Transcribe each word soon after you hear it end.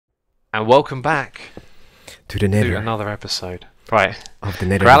And welcome back to the Nether. To another episode. Right. Of the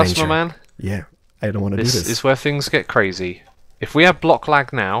Nether Keralis, adventure. my man. Yeah, I don't want to do this. This is where things get crazy. If we have block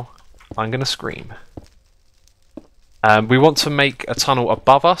lag now, I'm going to scream. We want to make a tunnel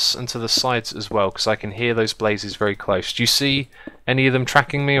above us and to the sides as well, because I can hear those blazes very close. Do you see any of them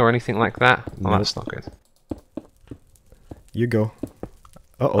tracking me or anything like that? No. Oh, that's not good. You go.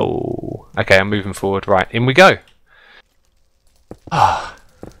 Uh-oh. Oh. Okay, I'm moving forward. Right, in we go. Ah.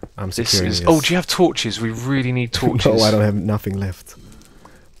 I'm This securing is. this. Oh, do you have torches? We really need torches. No, I don't have nothing left.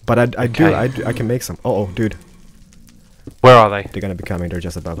 But I can make some. Uh-oh, dude. Where are they? They're gonna be coming. They're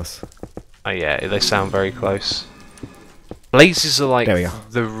just above us. Oh yeah, they sound very close. Blazes are like There we go.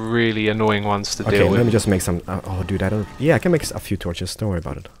 the really annoying ones to Okay, deal with. let me just make some. Oh, dude, I don't. Yeah, I can make a few torches. Don't worry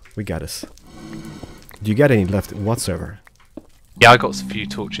about it. We got this. Do you got any left whatsoever? Yeah, I got a few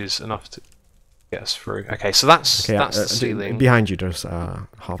torches, enough to get us through. Okay, so that's the ceiling. Behind you, there's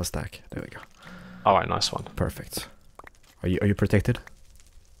half a stack. There we go. All right, nice one. Perfect. Are you protected?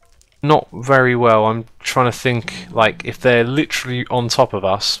 Not very well. I'm trying to think, like, if they're literally on top of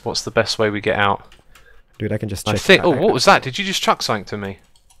us, what's the best way we get out? Dude, I can just check. I think. Oh, what was that? Did you just chuck something to me?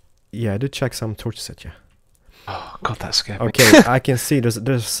 Yeah, I did check some torches at you. Oh God, that scared me. Okay, I can see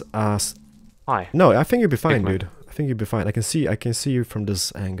there's Hi. No, I think you'll be fine, man. dude. I think you'll be fine. I can see you from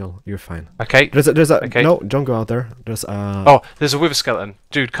this angle. You're fine. Okay. There's a Okay. no, don't go out there. There's Oh, there's a wither skeleton.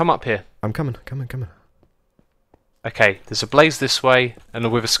 Dude, come up here. I'm coming. Okay, there's a blaze this way and a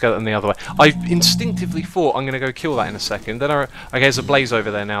wither skeleton the other way. I instinctively thought I'm going to go kill that in a second. Then okay, there's a blaze over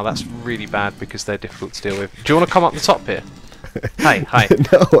there now. That's really bad because they're difficult to deal with. Do you want to come up the top here? Hey, hi.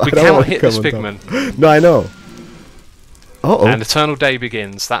 No, We I don't cannot wanna hit come this on pigman. top. No, I know. Uh-oh. And eternal day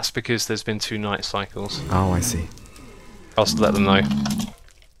begins. That's because there's been 2 night cycles. Oh, I see. I'll just let them know.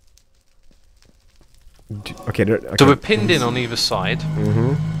 Okay, So we're pinned in on either side.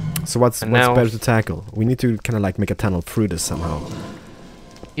 Mm-hmm. So what's now- better to tackle? We need to kind of like make a tunnel through this somehow.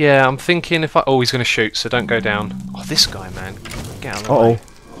 Yeah, I'm thinking if I... Oh, he's going to shoot, so don't go down. Oh, this guy, man. Get out of the way.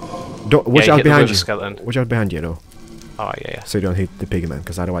 Don't watch Yeah, out hit the behind wither you. skeleton. Watch out behind you, though, Oh, yeah. so you don't hit the pigman,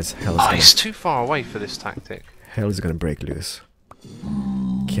 because otherwise hell is Oh, gonna he's too far away for this tactic. break loose.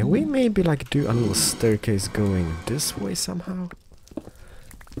 Can we maybe like do a little staircase going this way somehow?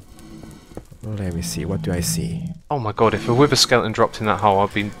 Let me see. What do I see? Oh my God, if a wither skeleton dropped in that hole,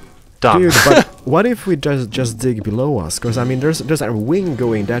 I'd be done. Dude, but what if we just dig below us? Because I mean, there's a wing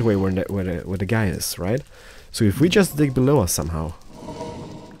going that way where the guy is, right? So if we just dig below us somehow.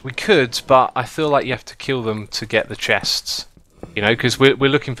 We could, but I feel like you have to kill them to get the chests. You know, because we're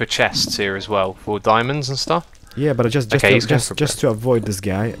looking for chests here as well, for diamonds and stuff. Yeah, but just Okay, he's going for just to avoid this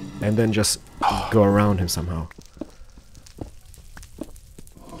guy, and then just go around him somehow.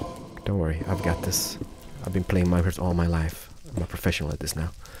 Don't worry, I've got this. I've been playing Minecraft all my life. I'm a professional at this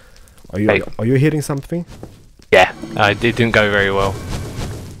now. Are you hitting something? Yeah, it didn't go very well.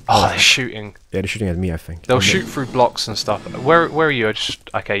 Oh, they're shooting. Yeah, they're shooting at me, I think. They'll shoot through blocks and stuff. Where are you?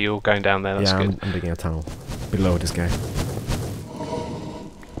 Okay, you're going down there. That's yeah, good. I'm digging a tunnel below this guy.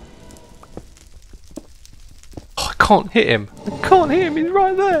 Oh, I can't hit him. I can't hit him. He's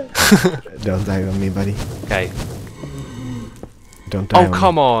right there. Don't die on me, buddy. Okay. Don't die on Oh,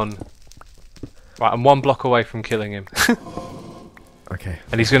 come on. Right, I'm 1 block away from killing him. me. Okay.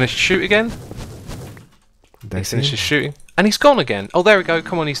 And he's going to shoot again. Did I He see finishes him? shooting. And he's gone again. Oh, there we go.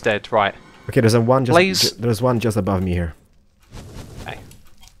 Come on, he's dead. Right. Okay, there's one Blaze. there's one just above me here. Okay.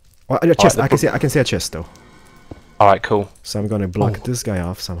 Oh, a chest. the I can see a chest though. Alright, cool. So I'm gonna block this guy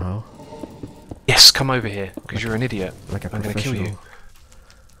off somehow. Yes, come over here, because you're an idiot. Like a I'm going to kill you.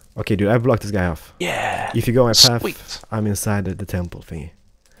 Okay, dude, I blocked this guy off. Yeah. If you go my path, Sweet. I'm inside the temple thingy.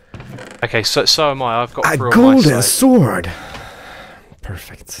 Okay, so am I. I've got A through on my golden side. sword!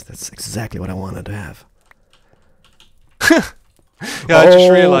 Perfect. That's exactly what I wanted to have. Yeah, I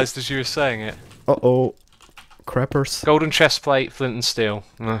just realised as you were saying it. Uh-oh. Crappers. Golden chest plate, flint and steel.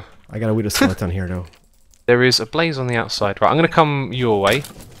 I got a wither skeleton here, though. There is a blaze on the outside. Right, I'm going to come your way.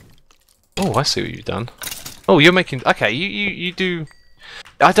 Oh, I see what you've done. Oh, you're making... Okay, you do...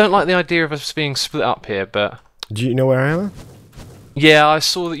 I don't like the idea of us being split up here, but... Do you know where I am? Yeah, I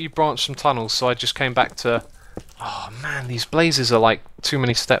saw that you branched some tunnels, so I just came back to... Oh, man, these blazes are like too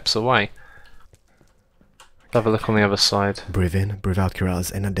many steps away. Have a look on the other side. Breathe in, breathe out,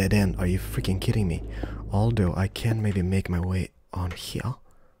 Keralis, and a dead end. Are you freaking kidding me? Although I can maybe make my way on here.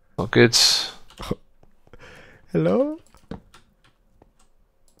 Not good. Hello?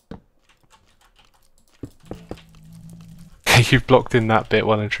 You've blocked in that bit,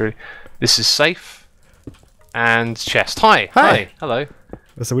 well and true. This is safe. And chest. Hi! Hello. Hello.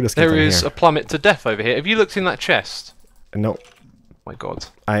 There's a wither There skeleton is here. a plummet to death over here. Have you looked in that chest? No. my god.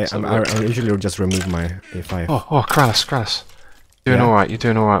 I usually just remove my if I. Oh, Keralis. Doing alright, you're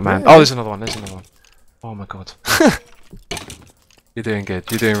doing alright, man. Yeah. Oh, there's another one, Oh my god. You're doing good,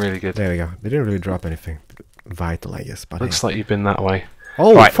 you're doing really good. There we go. They didn't really drop anything vital, I guess. But Looks like you've been that way.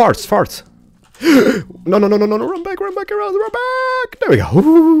 oh, right. farts. No, run back, run back. There we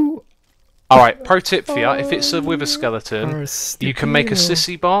go. Alright, pro tip for you, if it's a wither skeleton, you can make a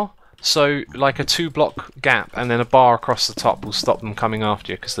sissy bar. So, like a 2-block gap, and then a bar across the top will stop them coming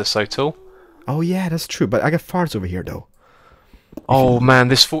after you, because they're so tall. Oh yeah, that's true, but I got farts over here, though. Oh man,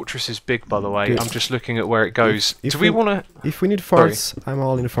 this fortress is big, by the way. Dude, I'm just looking at where it goes. if Do we want to... If we need farts, I'm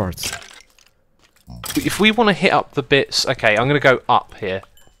all in farts. If we want to hit up the bits... Okay, I'm going to go up here.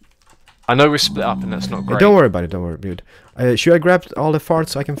 I know we're split up, and that's not great. Don't worry about it, don't worry, dude. Should I grab all the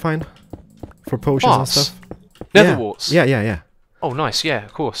farts I can find? For potions and stuff? Nether warts? Yeah. Oh, nice, yeah,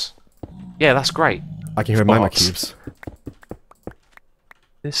 of course. Yeah, that's great. I can hear magma cubes.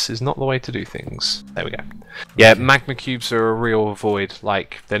 This is not the way to do things. There we go. Yeah, magma cubes are a real avoid.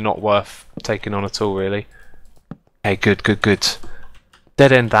 Like, they're not worth taking on at all, really. Hey, good.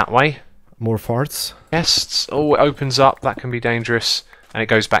 Dead end that way. More farts. Chests. Oh, it opens up. That can be dangerous. And it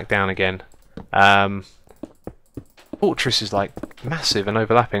goes back down again. Fortress is, like, massive and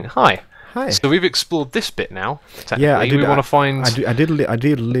overlapping. Hi. So we've explored this bit now. Yeah, I did. We want to find... I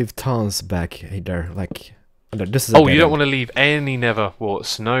did leave tons back there, like... This is oh, you don't want to leave any nether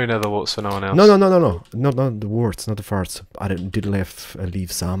warts. No nether warts for no one else. No. Not the warts, not the farts. I did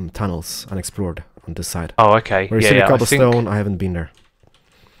leave some tunnels unexplored on this side. Oh, okay. Where you see the cobblestone, I haven't been there.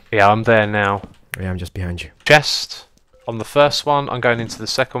 Yeah, I'm there now. Yeah, I'm just behind you. Chest on the first one. I'm going into the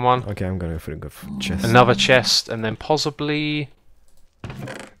second one. Okay, I'm going for the chest. Another chest, and then possibly...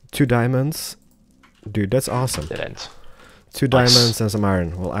 2 diamonds. Dude, that's awesome. Dead end. 2 diamonds and some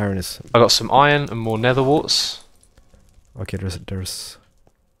iron. Well, iron is... I got some iron and more nether warts. Okay, there's...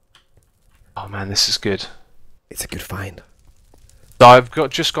 Oh man, this is good. It's a good find. So I've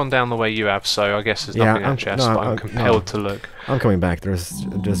just gone down the way you have, so I guess there's nothing in that chest, but I'm compelled to look. I'm coming back. There's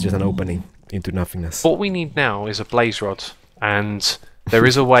just an opening into nothingness. What we need now is a blaze rod, and there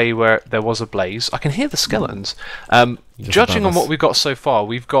is a way where there was a blaze. I can hear the skeletons. Judging on what we've got so far,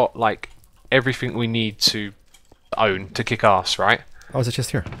 we've got like everything we need to own to kick ass, right? Oh, it's a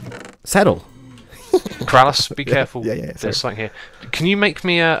chest here. Saddle. Keralis, be careful. Yeah. There's something here. Can you make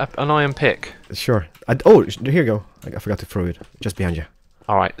me an iron pick? Sure. Oh, here you go. I forgot to throw it. Just behind you.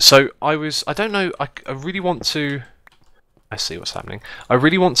 Alright, so I don't know, I really want to... I see what's happening. I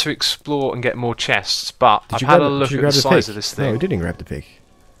really want to explore and get more chests, but I've had a look at the size of this thing. No, we didn't grab the pick.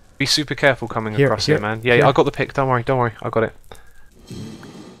 Be super careful coming across here, man. Yeah, I got the pick. Don't worry. I got it.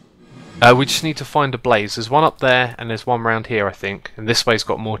 We just need to find a blaze. There's one up there, and there's one round here, I think. And this way's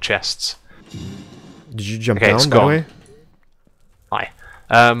got more chests. Did you jump down, by the way? Hi.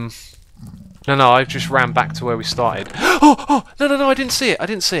 No, I just ran back to where we started. Oh, no, I didn't see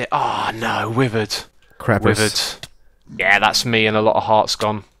it. Oh, no, withered. Crappers. Withered. Yeah, that's me, and a lot of hearts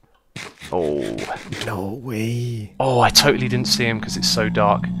gone. Oh. No way. Oh, I totally didn't see him because it's so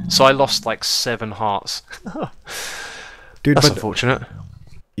dark. So I lost like 7 hearts. Dude, that's but unfortunate.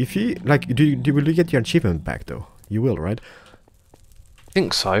 If you like, will you get your achievement back though? You will, right? I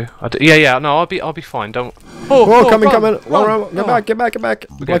think so. Yeah. No, I'll be fine. Don't. Coming. Get back.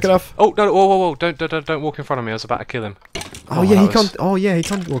 Block it off. Oh no! Whoa! Don't walk in front of me. I was about to kill him. Oh yeah, he can't. Oh yeah, he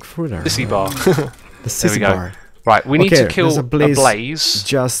can't walk through there. Sissy bar. The sissy bar. Right, we need to kill a blaze.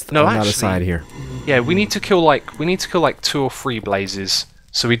 Just on the other side here. Yeah, we need to kill like 2 or 3 blazes.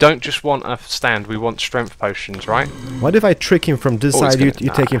 So we don't just want a stand. We want strength potions, right? What if I trick him from this side? You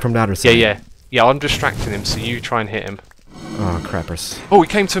take him from the other side. Yeah. I'm distracting him, so you try and hit him. Oh, crappers. Oh, he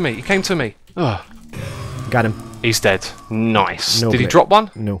came to me. Ugh. Got him. He's dead. Nice. No Did he drop one?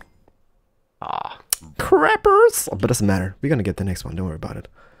 No. Ah. Crappers! But doesn't matter. We're gonna get the next one. Don't worry about it.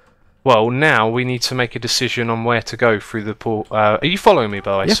 Well, now we need to make a decision on where to go through the pool. Are you following me,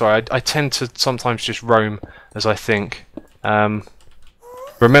 by the way? Yeah. Sorry, I tend to sometimes just roam as I think.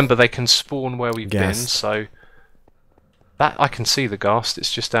 Remember, they can spawn where we've been, so... That I can see the ghast,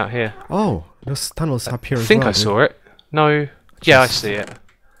 it's just out here. Oh, there's tunnels up here as well. I think I saw it. No. Yeah, I see it.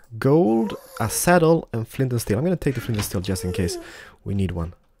 Gold, a saddle, and flint and steel. I'm gonna take the flint and steel just in case we need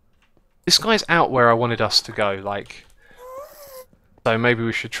one. This guy's out where I wanted us to go, like... So maybe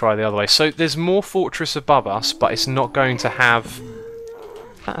we should try the other way. So there's more fortress above us, but it's not going to have...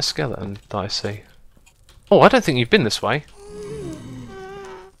 Is that a skeleton that I see? Oh, I don't think you've been this way.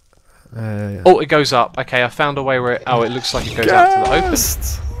 Oh, it goes up. Okay, I found a way where it... Oh, it looks like it goes out to the open.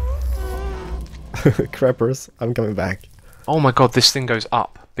 Crappers, I'm coming back. Oh my god, this thing goes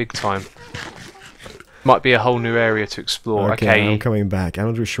up. Big time. Might be a whole new area to explore. Okay. I'm coming back. I'm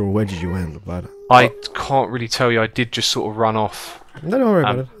not really sure where did you went, but... I can't really tell you. I did just sort of run off. No, don't worry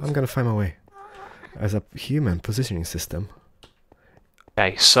about it. I'm gonna find my way. As a human positioning system.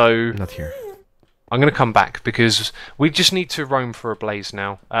 Okay, so... Not here. I'm going to come back because we just need to roam for a blaze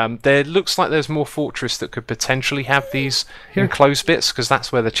now. There looks like there's more fortress that could potentially have these enclosed bits because that's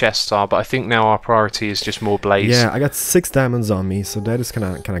where the chests are, but I think now our priority is just more blaze. Yeah, I got 6 diamonds on me, so that is kind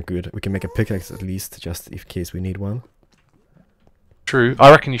of good. We can make a pickaxe at least, just in case we need one. True.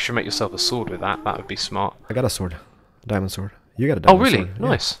 I reckon you should make yourself a sword with that. That would be smart. I got a sword. Diamond sword. You got a diamond sword. Oh, really?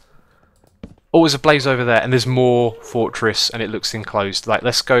 Nice. Oh, there's a blaze over there, and there's more fortress, and it looks enclosed. Like,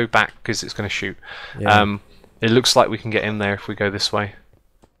 let's go back, because it's going to shoot. Yeah. It looks like we can get in there if we go this way.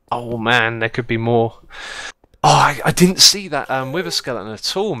 Oh, man, there could be more. Oh, I didn't see that wither skeleton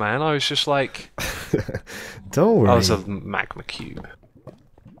at all, man. I was just like... Don't worry. Oh, it's a magma cube.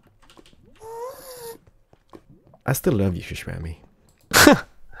 I still love you, Shishwami.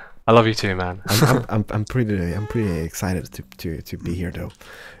 I love you too, man. I'm pretty excited to be here, though.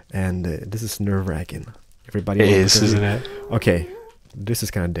 And this is nerve-wracking. Everybody. It is, isn't it? Okay, this is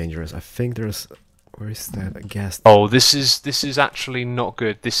kind of dangerous. I think there's. Where is that gas? Oh, this is actually not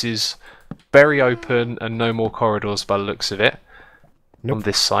good. This is very open and no more corridors by the looks of it. Nope. On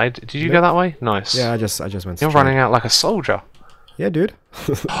this side. Did you go that way? Nice. Yeah, I just went. You're straight. running out like a soldier. Yeah, dude.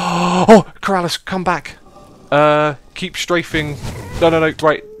 Oh, Keralis, come back. Keep strafing. No,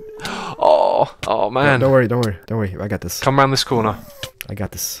 right. Oh man. No, don't worry. I got this. Come around this corner. I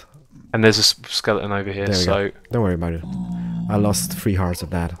got this. And there's a skeleton over here, so... Don't worry about it. I lost 3 hearts of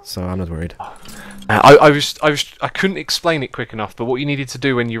that, so I'm not worried. I couldn't explain it quick enough, but what you needed to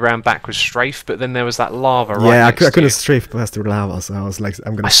do when you ran back was strafe, but then there was that lava right yeah, next I couldn't to strafe past the lava, so I was like,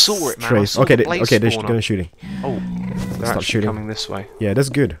 I'm gonna. I saw it, man. Strafe. I saw okay, the blaze they're spawner. gonna shooting. Oh, they're Stop actually shooting. coming this way. Yeah, that's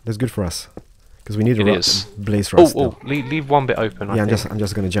good. That's good for us, because we need It to is. blaze rust. Oh, leave one bit open. Yeah, I think. I'm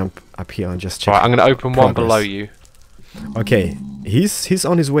just gonna jump up here and just check. Alright, I'm gonna open one progress. below you. Okay, he's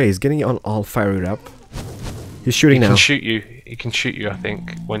on his way. He's getting on all fired up. He's shooting He now. can shoot you. He can shoot you, I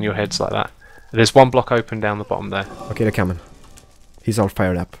think, when your head's like that. There's one block open down the bottom there. Okay, they're coming. He's all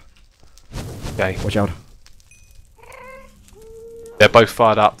fired up. Okay. Watch out. They're both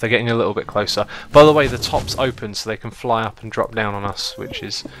fired up. They're getting a little bit closer. By the way, the top's open so they can fly up and drop down on us, which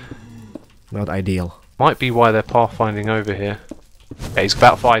is... Not ideal. Might be why they're pathfinding over here. Okay, he's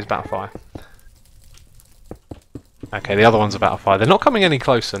about to fire. Okay, the other one's about to fire. They're not coming any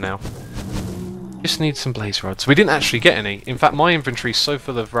closer now. Just need some blaze rods. We didn't actually get any. In fact, my inventory's so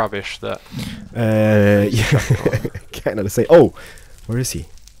full of rubbish that... Yeah. Kinda the same. Oh! Where is he?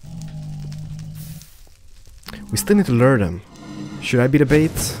 We still need to lure them. Should I be the bait?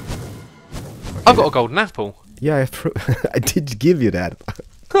 Okay, I've got a golden apple. Yeah, I did give you that.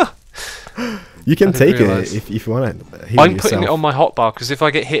 You can take it if you want it. I'm putting it on my hotbar because if I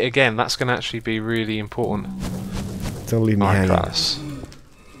get hit again, that's going to actually be really important. Don't leave me hanging.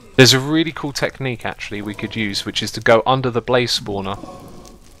 There's a really cool technique actually we could use, which is to go under the blaze spawner.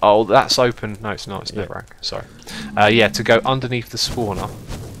 Oh, that's open. No, it's not. It's never. Sorry. Yeah, to go underneath the spawner.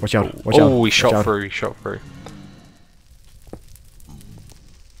 Watch out! Watch out! Oh, he shot through. He shot through.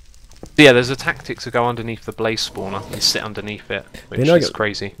 Yeah, there's a tactic to go underneath the blaze spawner and sit underneath it, which is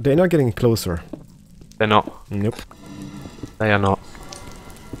crazy. They're not getting closer. They're not. Nope. They are not.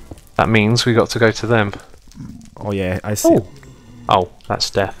 That means we got to go to them. Oh yeah, I see. Oh, that's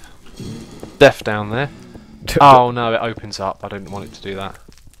death. Death down there. Oh no, it opens up. I don't want it to do that.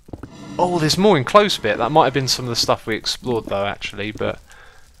 Oh, there's more enclosed bit. That might have been some of the stuff we explored though, actually. But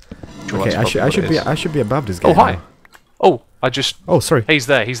okay, I should be above this guy. Oh hi. Now. Oh, I just. Oh, sorry. He's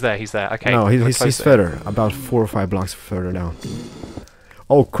there. Okay. No, he's further, about 4 or 5 blocks further down.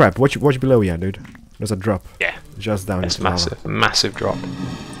 Oh crap! Watch below you, dude. There's a drop. Yeah. Just down. It's massive drop.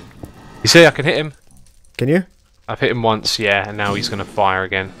 You see, I can hit him. Can you? I've hit him once, yeah, and now he's gonna fire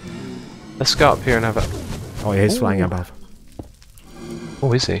again. Let's go up here and have a. Oh yeah, he's flying above.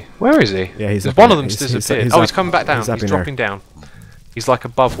 Oh, is he? Where is he? Yeah, he's. One of them's disappeared. He's coming back down. He's dropping down. He's like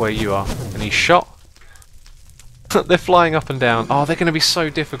above where you are, and he's shot. They're flying up and down. Oh, they're going to be so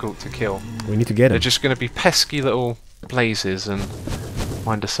difficult to kill. We need to get them. They're just going to be pesky little blazes and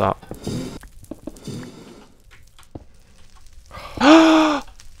wind us up.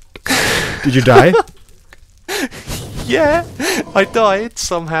 Did you die? Yeah, I died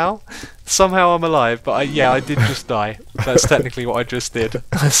somehow. Somehow I'm alive, but yeah, I did just die. That's technically what I just did.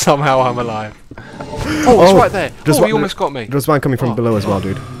 Somehow I'm alive. Oh, it's right there. Oh, he almost got me. There's one coming from below as well,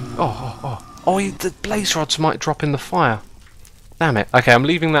 dude. Oh, the blaze rods might drop in the fire. Damn it. Okay, I'm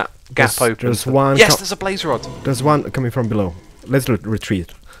leaving that gap open. There's one. Yes, there's a blaze rod. There's one coming from below. Let's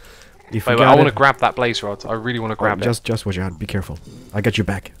retreat. If Wait, you I got want to it, grab that blaze rod. I really want to grab it. just watch out. Be careful. I got your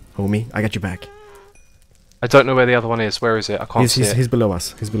back, homie. I got your back. I don't know where the other one is. Where is it? I can't see it. He's below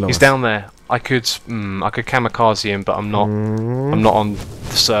us. He's below us. He's down there. I could kamikaze him, but I'm not. I'm not on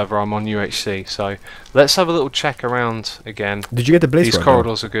the server. I'm on UHC. So let's have a little check around again. Did you get the blaze rod? These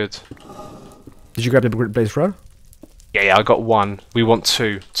corridors are good. Did you grab the blaze rod? Yeah, I got one. We want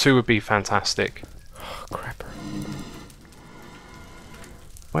two. Two would be fantastic. Oh, crap.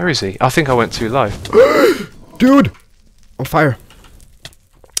 Where is he? I think I went too low. Dude! On fire.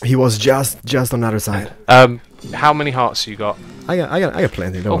 He was just on the other side. How many hearts you got? I got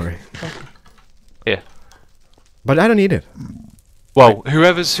plenty, don't worry. Here. But I don't need it. Well,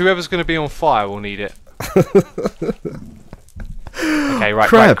 whoever's going to be on fire will need it. Okay, right,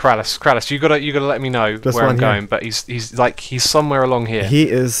 Keralis, you gotta let me know where I'm going. But he's somewhere along here. He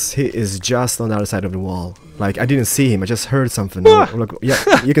is just on the other side of the wall. Like I didn't see him, I just heard something. Like,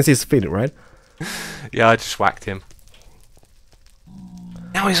 yeah, you can see his feet, right? Yeah, I just whacked him.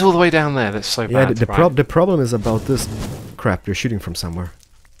 Now he's all the way down there. That's so bad. Yeah, the problem is about this crap. You're shooting from somewhere.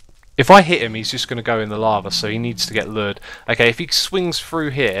 If I hit him, he's just going to go in the lava, so he needs to get lured. Okay, if he swings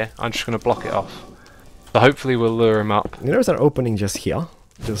through here, I'm just going to block it off. So hopefully we'll lure him up. You know, there's an opening just here.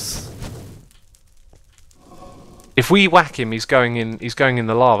 Just. If we whack him, he's going in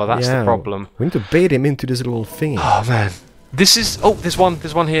the lava. That's the problem. We need to bait him into this little thingy. Oh man, this is. Oh, there's one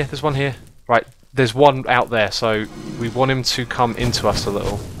here. There's one here. Right, there's one out there. So we want him to come into us a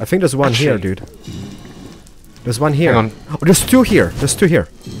little. I think there's one here, dude. There's one here. Hang on. Oh, there's two here. There's two here.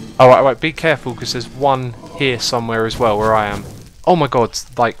 Oh, right. Be careful, because there's one here somewhere as well, where I am. Oh my god,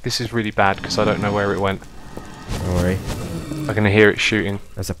 like, this is really bad, because I don't know where it went. Don't worry. I can hear it shooting.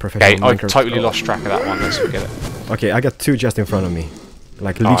 That's a professional. Okay, I totally lost track of that one, let's forget it. Okay, I got two just in front of me.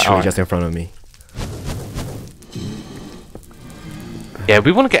 Like, literally just in front of me. Yeah,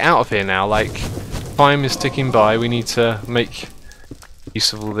 we want to get out of here now, like, time is ticking by, we need to make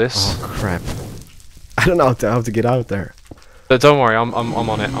use of all this. Oh crap. I don't know how to get out there. But don't worry, I'm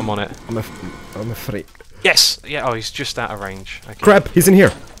on it, I'm on it. I'm afraid. Yes! Yeah, oh, he's just out of range. Okay. Crap, he's in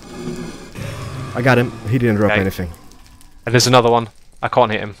here! I got him, he didn't drop anything. And there's another one, I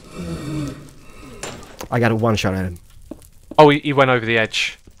can't hit him. I got a one shot at him. Oh, he went over the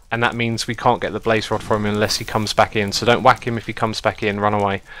edge, and that means we can't get the blaze rod from him unless he comes back in, so don't whack him if he comes back in, run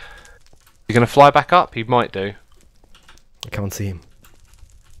away. He's gonna fly back up? He might do. I can't see him.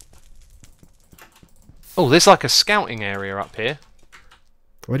 Oh, there's like a scouting area up here.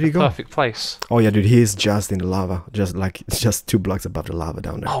 Where did he go? Perfect place. Oh yeah, dude, he's just in the lava. Just 2 blocks above the lava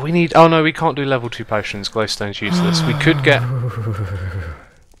down there. Oh, we need... Oh no, we can't do level 2 potions. Glowstone's useless. We could get...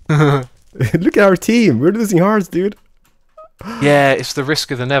 Look at our team. We're losing hearts, dude. Yeah, it's the risk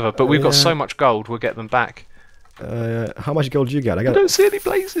of the never. But we've got so much gold, we'll get them back. How much gold you got? I don't see any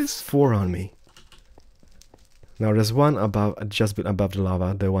blazes. 4 on me. Now there's one just above the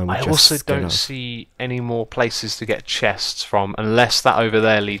lava. The one we I also don't see any more places to get chests from, unless that over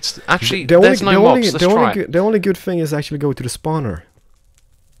there leads to... Actually, there's no mobs. Let's try it. The only good thing is actually go to the spawner.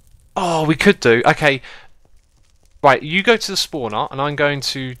 Oh, we could do. Okay. Right, you go to the spawner, and I'm going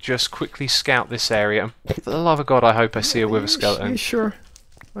to just quickly scout this area. For the love of God, I hope I see a wither skeleton. You sure?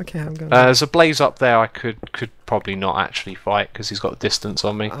 Okay, I'm gonna... there's a blaze up there I could probably not actually fight, because he's got distance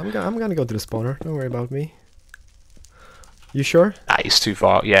on me. I'm gonna go to the spawner. Don't worry about me. You sure? Ah, he's too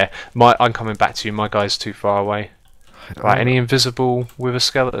far. Yeah, I'm coming back to you. My guy's too far away. Right, any invisible wither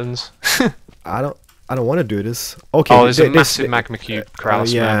skeletons? I don't want to do this. Okay. Oh, there's a massive magma cube,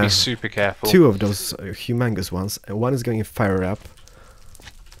 Keralis, yeah. man. Be super careful. 2 of those humongous ones, and one is going to fire up.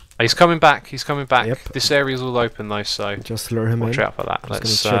 He's coming back. He's coming back. Yep. This area's all open though, so just lure him watch in. out for that.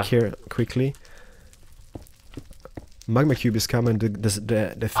 Let's check here quickly. Magma cube is coming. The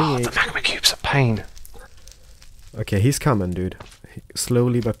thing. Oh, the magma cube's a pain. Okay, he's coming, dude.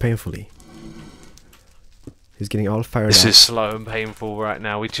 Slowly but painfully. He's getting all fired up. This is slow and painful right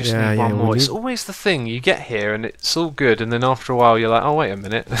now. We just need one more. It's always the thing. You get here and it's all good, and then after a while you're like, oh, wait a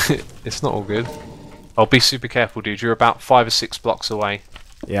minute. It's not all good. Oh, be super careful, dude. You're about 5 or 6 blocks away.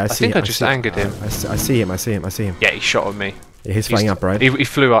 Yeah, I see. I think I just angered him. I see him. I see him. Yeah, he shot at me. Yeah, he's flying up, right? He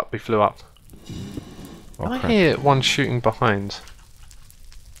flew up. He flew up. Oh, I hear one shooting behind.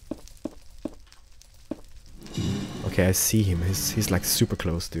 Okay, I see him. He's like super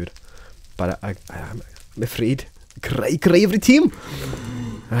close, dude. But I'm afraid. Greem Team.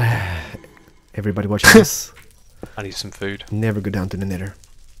 Everybody watching this. I need some food. Never go down to the nether.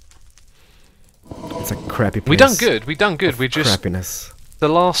 It's a crappy place. We done good. We done good. We just crappiness. The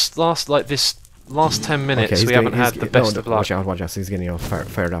last 10 minutes we haven't had the best of luck. Watch out. He's getting all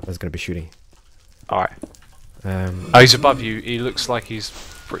fired up. He's gonna be shooting. Alright. Oh, he's above you. He looks like he's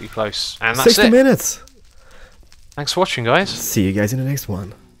pretty close. And that's 60 it. minutes! Thanks for watching, guys. See you guys in the next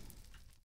one.